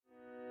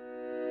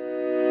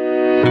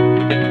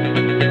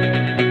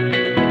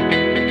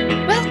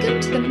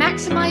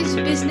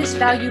Maximize Business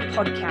Value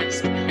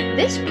podcast.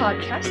 This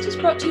podcast is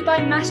brought to you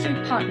by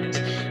Mastery Partners,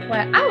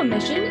 where our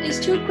mission is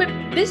to equip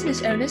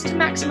business owners to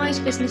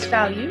maximize business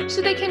value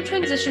so they can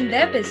transition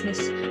their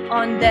business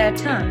on their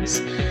terms.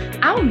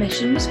 Our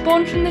mission was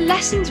born from the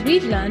lessons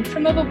we've learned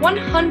from over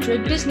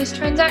 100 business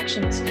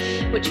transactions,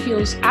 which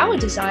fuels our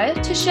desire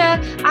to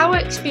share our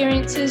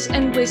experiences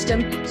and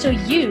wisdom so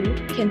you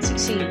can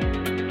succeed.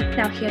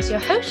 Now here's your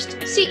host,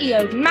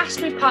 CEO of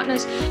Mastery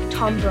Partners,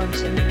 Tom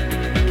Bronson.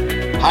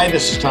 Hi,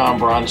 this is Tom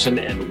Bronson,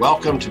 and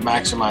welcome to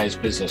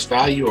Maximize Business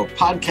Value, a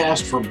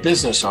podcast for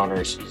business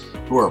owners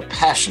who are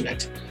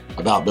passionate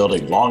about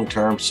building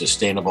long-term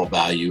sustainable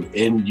value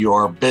in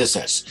your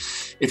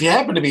business. If you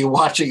happen to be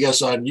watching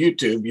us on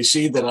YouTube, you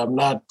see that I'm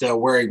not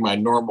wearing my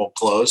normal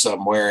clothes.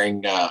 I'm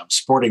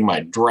sporting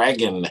my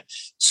Dragon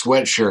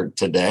sweatshirt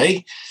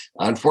today.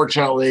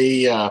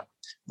 Unfortunately,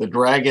 the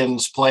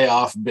Dragons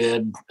playoff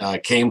bid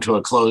came to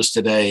a close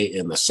today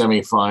in the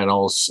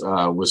semifinals.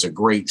 Was a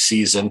great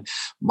season.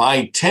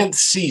 My 10th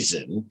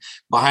season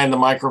behind the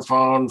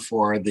microphone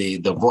for as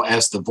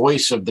the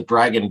voice of the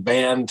Dragon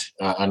band,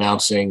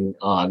 announcing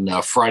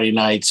on Friday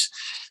nights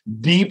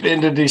deep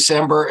into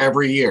December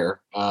every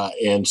year.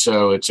 And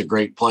so it's a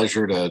great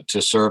pleasure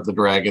to serve the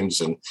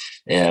Dragons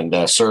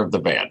and serve the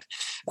band.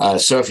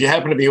 So if you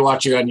happen to be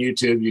watching on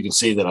YouTube, you can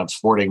see that I'm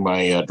sporting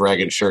my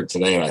Dragon shirt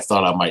today, and I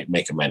thought I might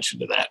make a mention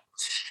to that.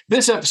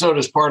 This episode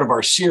is part of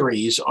our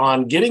series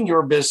on getting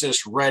your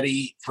business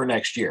ready for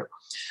next year.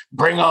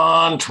 Bring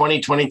on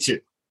 2022.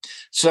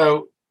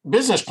 So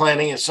business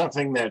planning is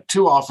something that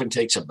too often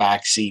takes a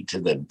backseat to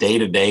the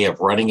day-to-day of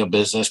running a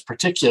business,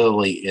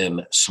 particularly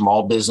in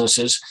small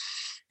businesses.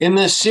 In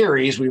this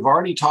series, we've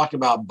already talked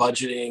about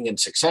budgeting and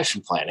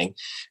succession planning,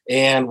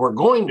 and we're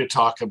going to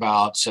talk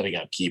about setting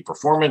up key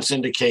performance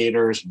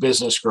indicators,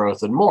 business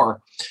growth, and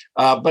more.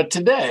 But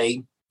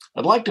today,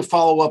 I'd like to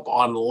follow up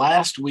on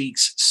last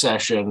week's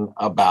session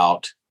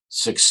about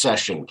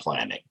succession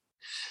planning.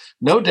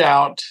 No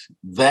doubt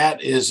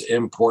that is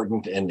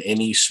important in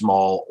any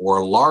small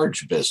or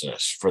large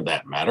business for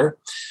that matter.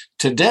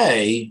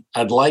 Today,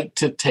 I'd like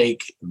to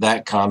take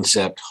that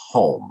concept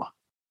home,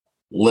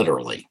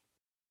 literally.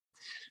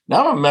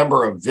 Now, I'm a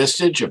member of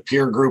Vistage, a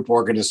peer group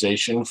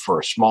organization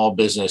for small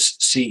business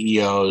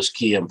CEOs,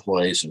 key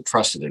employees, and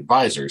trusted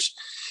advisors.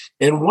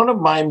 In one of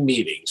my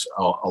meetings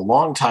a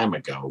long time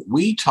ago,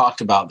 we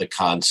talked about the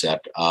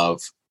concept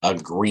of a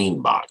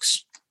green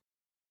box.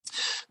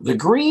 The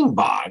green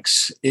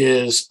box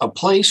is a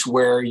place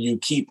where you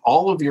keep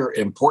all of your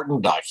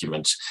important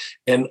documents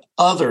and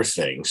other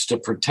things to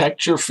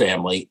protect your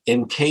family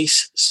in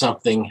case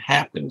something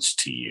happens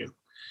to you.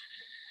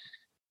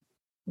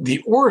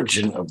 The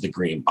origin of the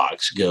green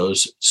box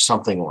goes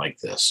something like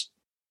this.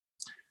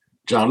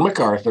 John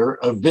MacArthur,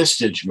 a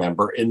Vistage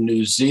member in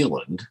New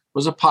Zealand,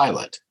 was a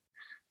pilot.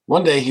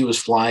 One day he was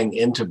flying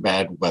into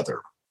bad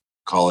weather.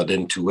 Call it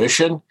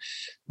intuition.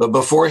 But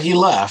before he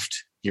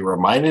left, he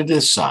reminded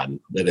his son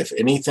that if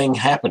anything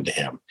happened to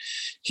him,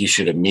 he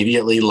should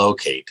immediately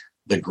locate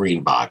the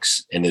green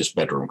box in his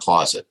bedroom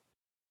closet.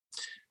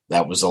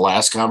 That was the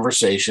last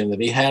conversation that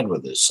he had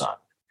with his son.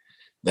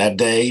 That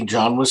day,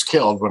 John was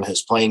killed when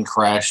his plane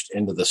crashed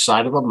into the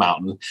side of a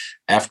mountain.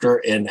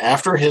 After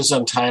his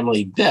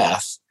untimely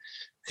death,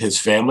 his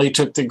family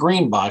took the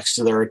green box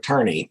to their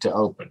attorney to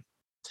open.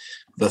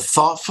 The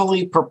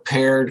thoughtfully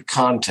prepared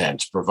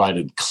contents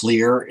provided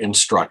clear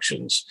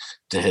instructions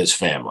to his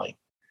family.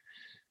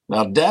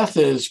 Now, death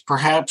is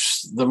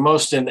perhaps the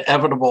most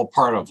inevitable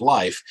part of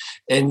life,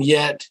 and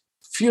yet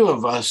few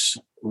of us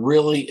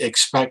really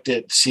expect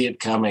it, see it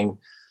coming,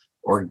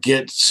 or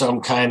get some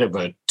kind of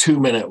a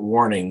 2-minute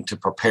warning to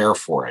prepare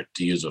for it,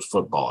 to use a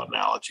football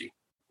analogy.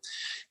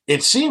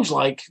 It seems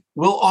like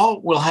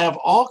we'll have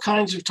all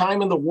kinds of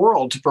time in the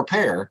world to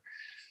prepare,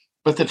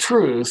 but the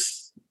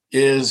truth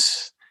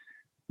is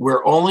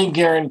the only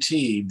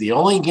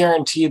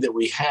guarantee that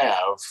we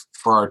have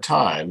for our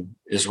time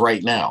is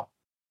right now.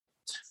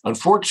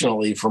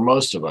 Unfortunately, for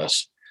most of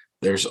us,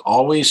 there's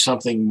always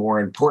something more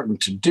important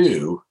to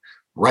do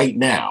right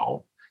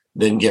now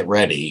than get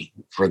ready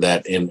for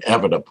that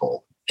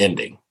inevitable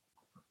ending.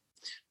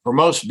 For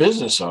most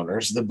business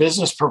owners, the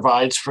business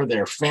provides for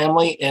their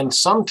family and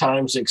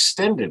sometimes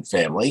extended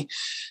family.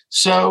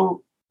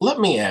 So let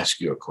me ask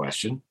you a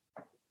question.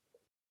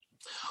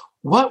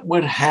 What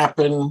would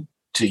happen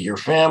to your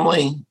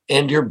family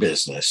and your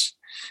business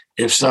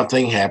if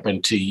something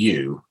happened to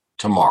you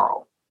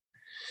tomorrow?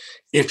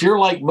 If you're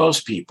like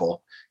most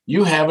people,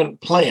 you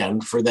haven't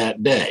planned for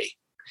that day.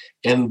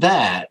 And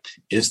that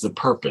is the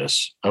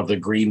purpose of the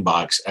green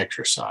box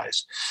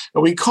exercise.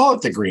 And we call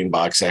it the green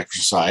box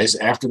exercise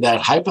after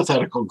that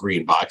hypothetical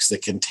green box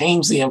that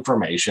contains the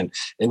information,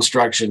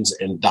 instructions,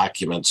 and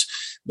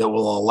documents that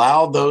will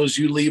allow those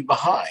you leave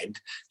behind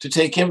to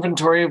take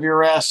inventory of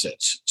your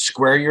assets,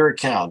 square your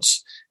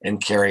accounts,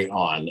 and carry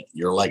on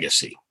your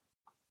legacy.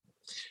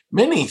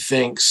 Many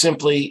think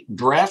simply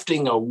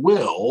drafting a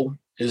will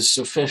is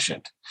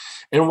sufficient.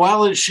 And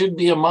while it should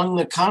be among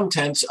the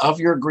contents of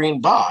your green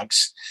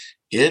box,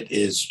 it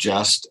is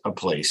just a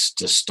place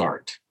to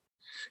start.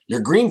 Your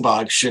green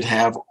box should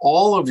have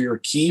all of your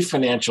key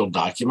financial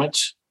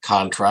documents,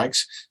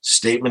 contracts,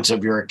 statements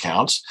of your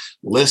accounts,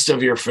 list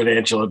of your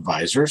financial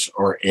advisors,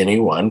 or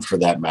anyone for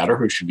that matter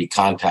who should be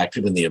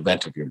contacted in the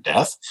event of your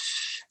death,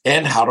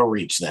 and how to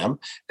reach them,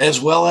 as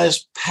well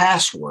as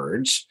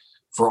passwords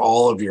for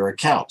all of your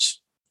accounts.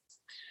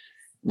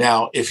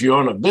 Now, if you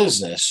own a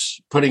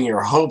business, putting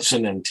your hopes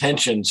and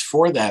intentions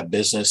for that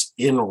business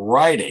in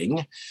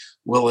writing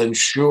will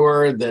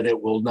ensure that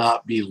it will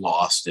not be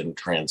lost in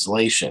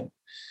translation.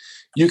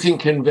 You can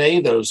convey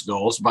those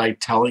goals by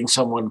telling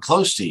someone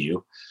close to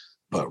you,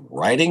 but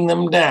writing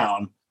them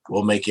down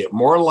will make it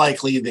more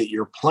likely that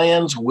your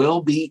plans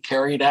will be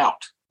carried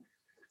out.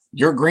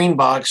 Your green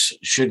box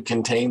should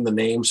contain the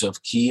names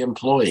of key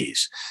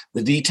employees,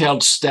 the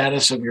detailed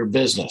status of your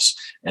business,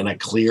 and a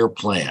clear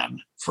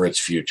plan for its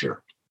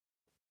future.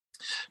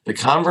 The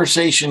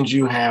conversations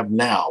you have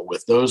now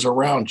with those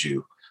around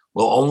you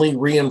will only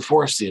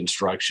reinforce the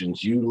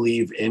instructions you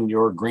leave in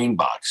your green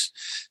box.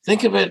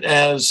 Think of it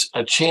as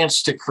a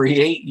chance to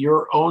create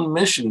your own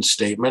mission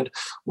statement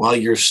while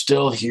you're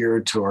still here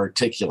to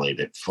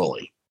articulate it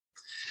fully.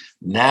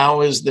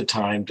 Now is the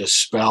time to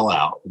spell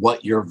out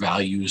what your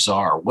values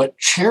are, what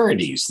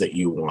charities that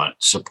you want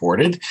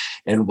supported,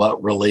 and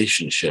what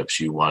relationships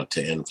you want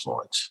to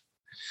influence.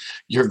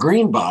 Your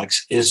green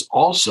box is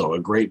also a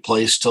great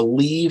place to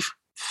leave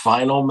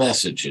final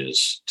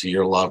messages to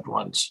your loved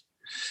ones.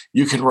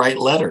 You can write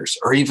letters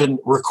or even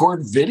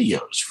record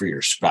videos for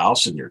your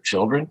spouse and your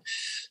children.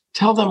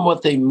 Tell them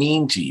what they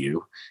mean to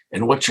you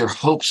and what your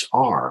hopes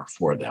are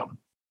for them.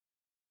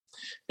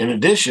 In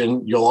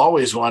addition, you'll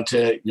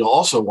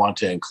also want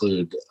to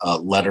include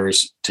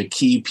letters to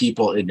key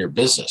people in your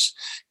business,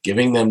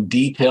 giving them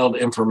detailed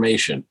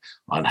information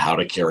on how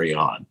to carry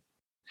on.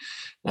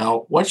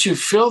 Now, once you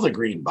fill the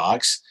green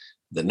box,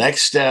 the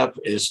next step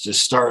is to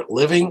start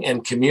living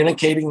and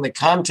communicating the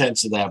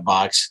contents of that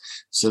box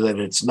so that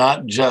it's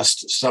not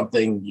just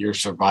something your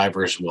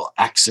survivors will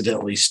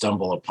accidentally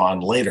stumble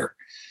upon later.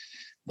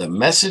 The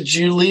message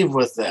you leave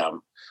with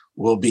them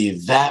will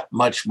be that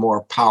much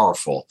more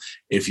powerful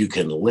if you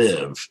can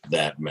live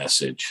that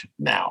message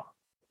now.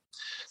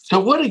 So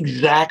what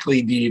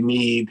exactly do you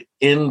need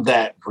in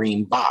that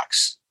green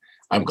box?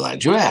 I'm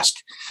glad you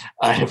asked.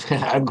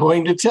 I'm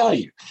going to tell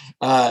you.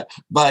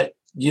 But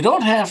you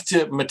don't have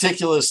to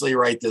meticulously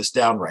write this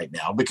down right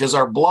now because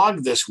our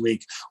blog this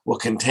week will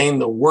contain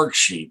the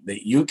worksheet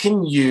that you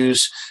can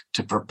use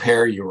to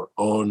prepare your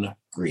own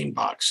green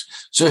box.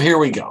 So here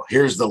we go.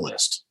 Here's the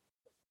list.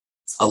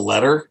 A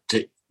letter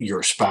to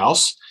your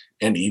spouse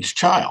and each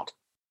child.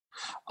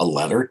 A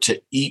letter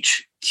to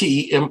each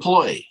key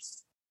employee.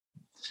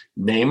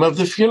 Name of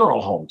the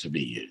funeral home to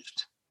be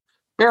used.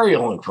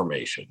 Burial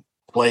information,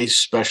 place,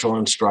 special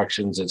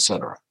instructions,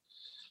 etc.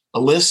 A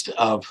list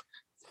of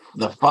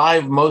the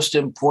 5 most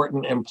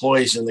important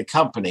employees in the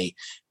company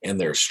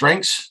and their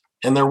strengths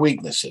and their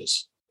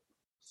weaknesses.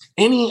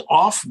 Any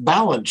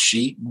off-balance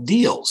sheet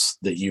deals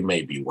that you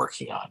may be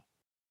working on.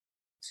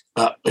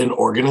 An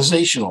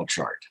organizational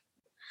chart.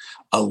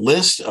 A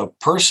list of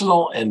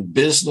personal and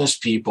business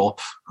people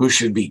who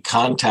should be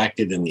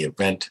contacted in the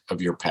event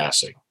of your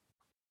passing.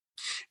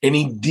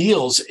 Any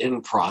deals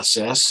in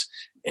process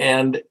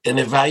and an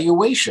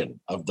evaluation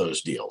of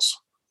those deals.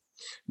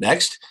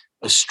 Next,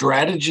 a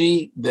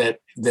strategy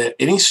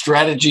any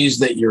strategies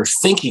that you're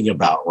thinking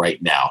about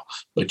right now,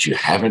 but you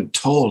haven't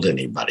told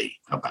anybody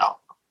about.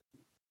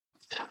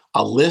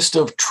 A list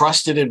of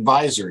trusted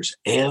advisors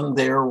and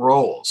their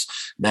roles.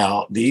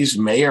 Now, these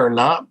may or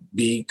not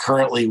be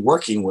currently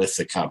working with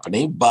the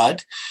company,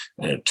 but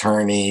an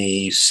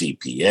attorney,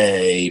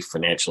 CPA,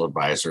 financial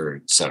advisor,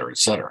 et cetera, et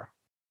cetera.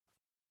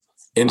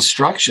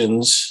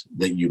 Instructions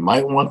that you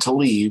might want to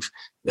leave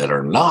that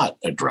are not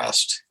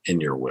addressed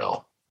in your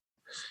will.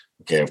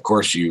 Okay, of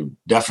course, you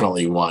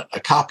definitely want a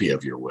copy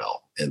of your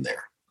will in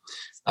there.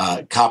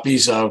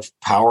 Copies of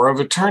power of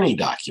attorney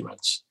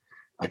documents,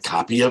 a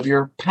copy of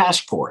your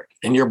passport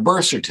and your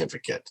birth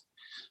certificate,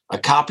 a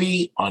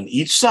copy on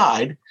each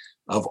side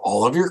of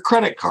all of your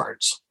credit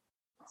cards,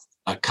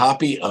 a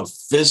copy of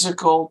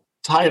physical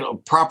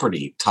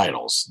property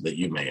titles that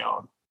you may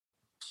own,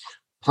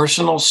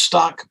 personal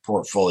stock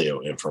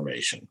portfolio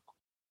information,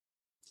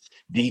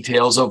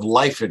 details of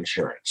life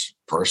insurance,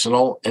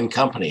 personal and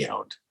company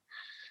owned,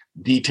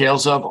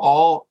 details of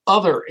all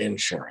other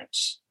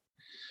insurance,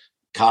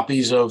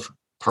 copies of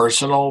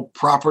personal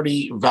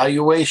property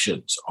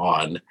valuations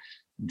on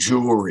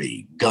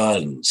jewelry,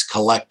 guns,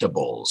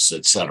 collectibles,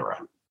 etc.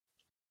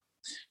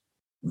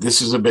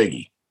 This is a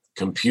biggie.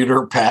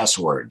 Computer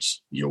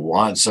passwords. You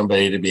want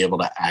somebody to be able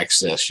to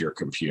access your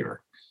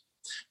computer.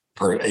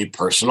 A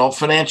personal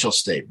financial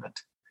statement.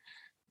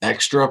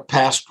 Extra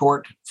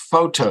passport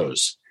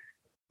photos.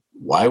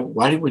 Why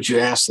would you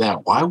ask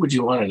that? Why would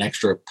you want an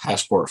extra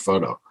passport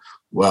photo?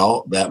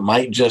 Well, that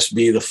might just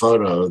be the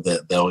photo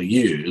that they'll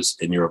use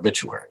in your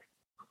obituary.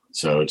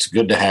 So it's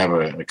good to have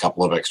a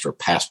couple of extra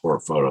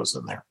passport photos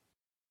in there.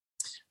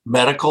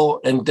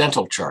 Medical and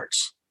dental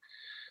charts.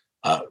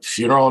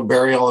 Funeral and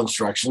burial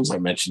instructions, I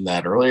mentioned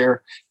that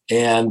earlier,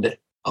 and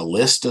a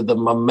list of the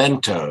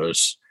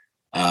mementos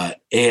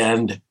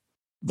and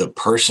the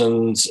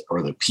persons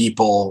or the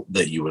people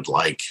that you would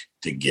like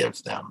to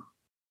give them.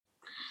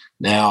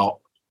 Now,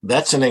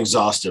 that's an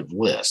exhaustive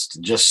list.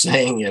 Just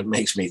saying it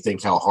makes me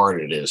think how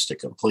hard it is to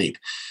complete.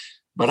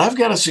 But I've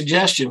got a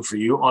suggestion for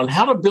you on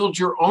how to build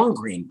your own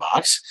green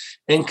box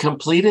and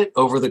complete it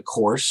over the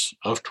course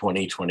of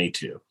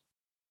 2022.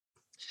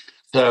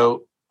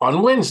 So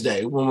on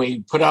Wednesday, when we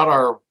put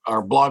out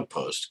our blog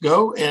post,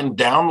 go and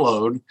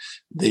download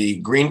the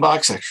green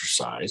box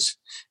exercise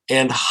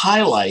and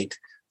highlight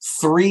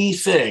 3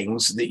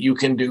 things that you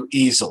can do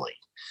easily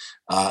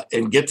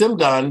and get them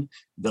done.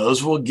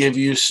 Those will give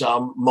you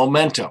some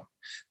momentum.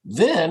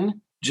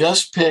 Then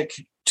just pick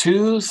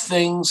 2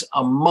 things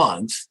a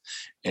month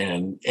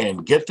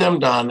and get them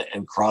done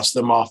and cross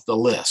them off the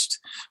list.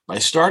 By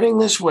starting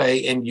this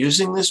way and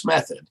using this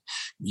method,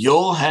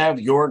 you'll have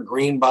your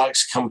green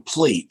box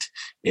complete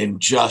in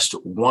just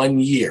 1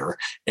 year,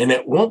 and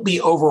it won't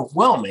be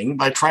overwhelming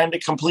by trying to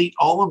complete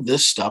all of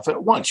this stuff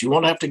at once. You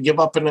won't have to give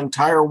up an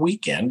entire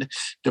weekend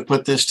to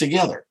put this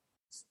together.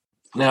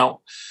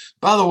 Now,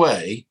 by the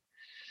way,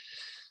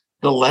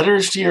 the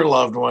letters to your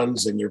loved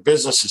ones and your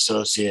business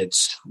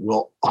associates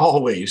will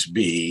always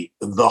be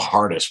the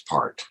hardest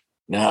part.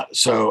 Now,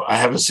 so I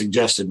have a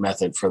suggested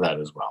method for that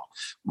as well.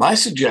 My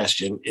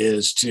suggestion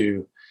is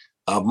to,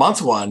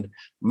 month 1,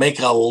 make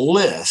a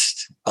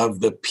list of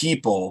the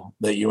people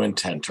that you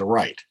intend to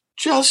write.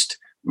 Just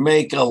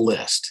make a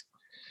list.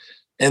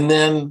 And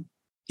then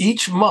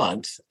each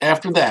month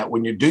after that,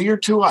 when you do your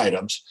 2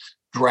 items,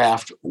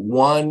 draft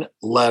 1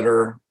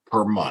 letter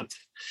per month.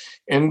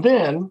 And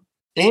then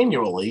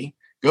annually,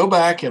 go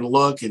back and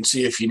look and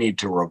see if you need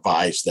to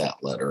revise that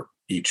letter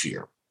each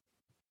year.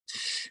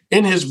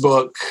 In his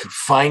book,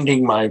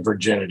 Finding My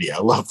Virginity, I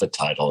love the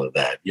title of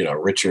that. You know,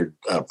 Richard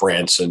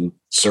Branson,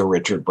 Sir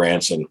Richard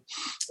Branson,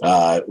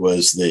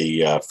 was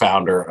the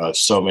founder of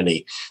so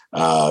many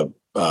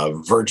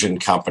Virgin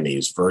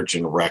companies,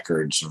 Virgin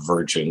Records,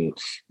 Virgin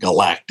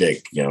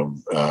Galactic,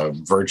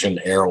 Virgin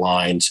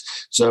Airlines.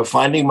 So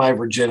Finding My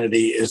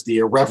Virginity is the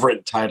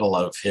irreverent title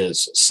of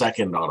his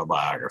second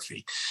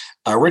autobiography.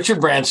 Richard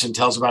Branson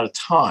tells about a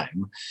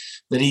time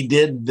that he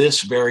did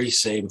this very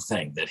same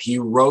thing, that he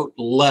wrote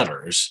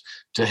letters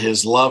to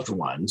his loved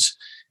ones.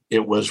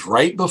 It was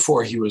right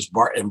before he was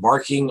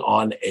embarking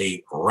on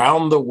a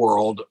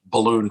round-the-world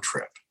balloon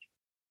trip.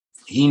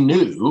 He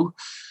knew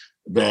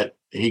that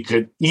it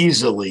could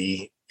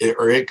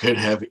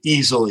have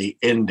easily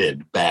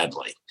ended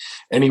badly.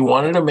 And he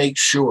wanted to make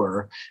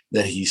sure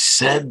that he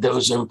said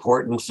those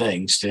important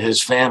things to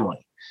his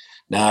family.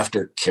 Now,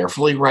 after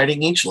carefully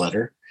writing each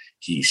letter,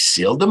 he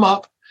sealed them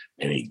up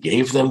and he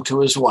gave them to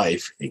his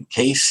wife in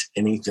case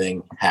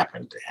anything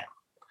happened to him.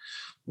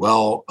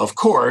 Well, of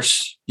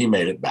course, he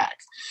made it back.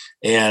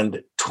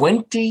 And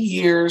 20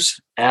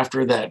 years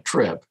after that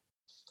trip,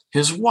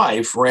 his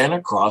wife ran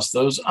across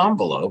those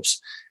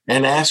envelopes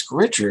and asked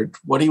Richard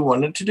what he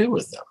wanted to do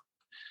with them.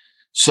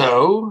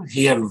 So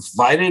he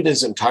invited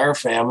his entire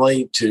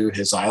family to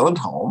his island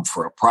home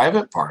for a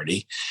private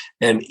party,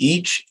 and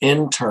each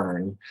in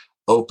turn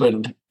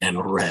opened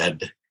and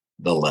read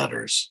the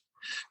letters.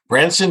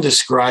 Branson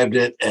described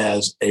it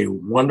as a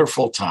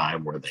wonderful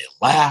time where they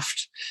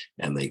laughed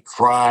and they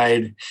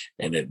cried,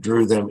 and it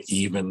drew them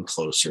even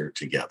closer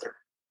together.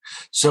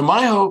 So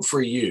my hope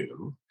for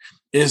you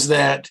is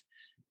that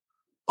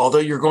although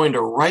you're going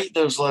to write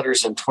those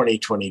letters in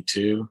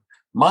 2022,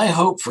 my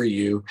hope for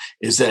you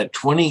is that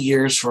 20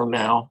 years from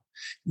now,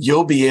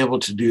 you'll be able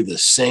to do the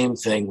same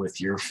thing with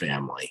your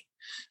family.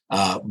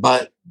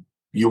 But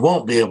you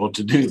won't be able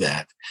to do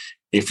that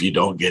if you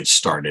don't get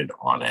started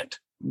on it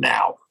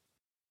now.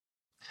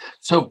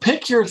 So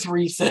pick your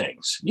 3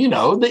 things,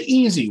 the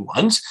easy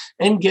ones,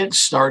 and get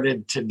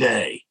started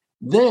today.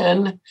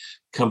 Then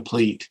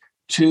complete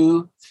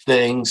 2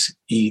 things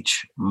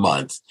each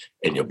month,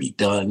 and you'll be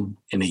done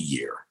in a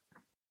year.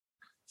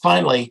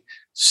 Finally,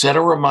 set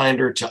a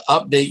reminder to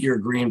update your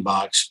green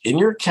box in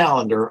your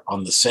calendar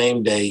on the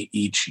same day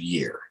each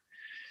year.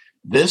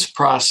 This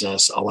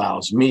process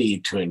allows me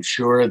to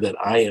ensure that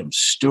I am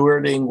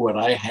stewarding what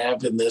I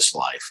have in this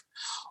life,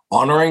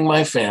 honoring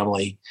my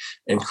family,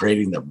 and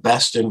creating the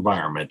best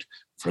environment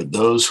for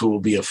those who will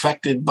be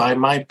affected by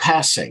my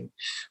passing,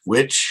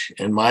 which,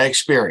 in my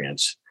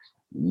experience,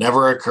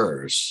 never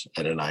occurs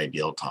at an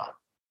ideal time.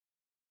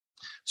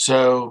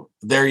 So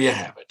there you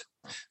have it.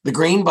 The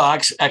green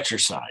box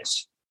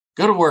exercise.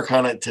 Go to work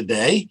on it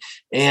today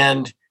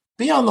and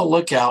be on the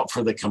lookout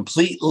for the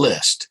complete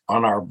list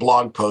on our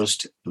blog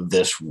post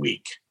this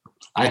week.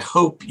 I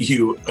hope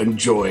you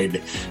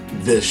enjoyed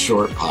this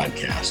short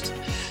podcast.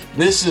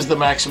 This is the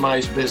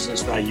Maximize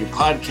Business Value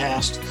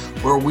podcast,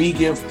 where we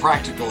give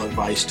practical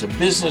advice to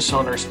business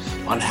owners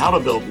on how to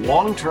build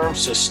long-term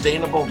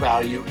sustainable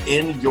value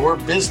in your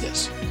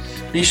business.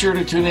 Be sure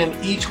to tune in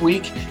each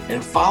week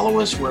and follow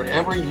us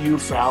wherever you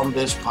found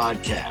this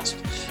podcast.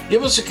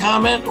 Give us a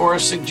comment or a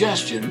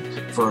suggestion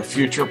for a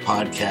future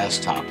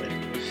podcast topic.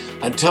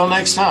 Until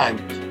next time,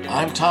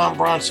 I'm Tom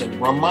Bronson,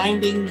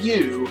 reminding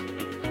you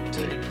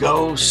to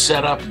go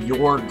set up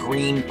your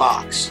green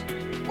box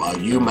while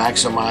you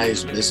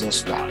maximize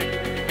business value.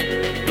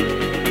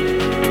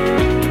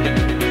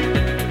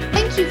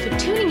 Thank you for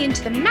tuning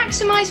into the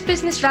Maximize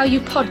Business Value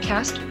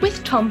podcast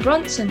with Tom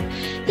Bronson.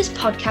 This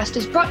podcast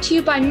is brought to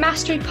you by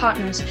Mastery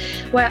Partners,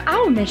 where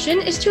our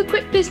mission is to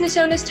equip business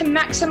owners to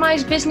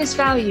maximize business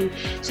value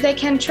so they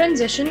can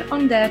transition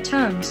on their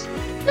terms.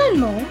 Learn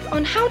more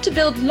on how to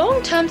build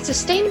long-term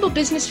sustainable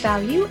business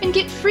value and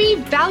get free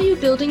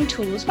value-building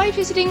tools by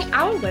visiting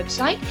our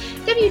website,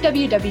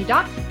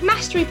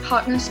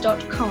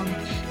 www.masterypartners.com.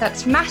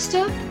 That's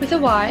master with a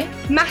Y,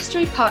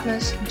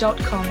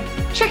 masterypartners.com.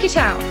 Check it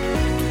out.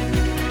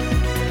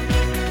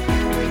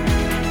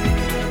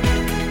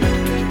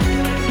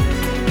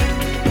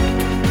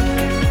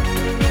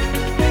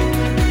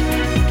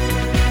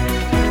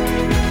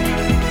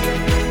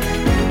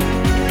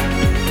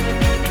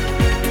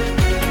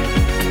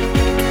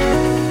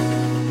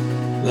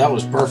 That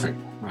was perfect.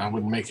 I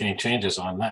wouldn't make any changes on that.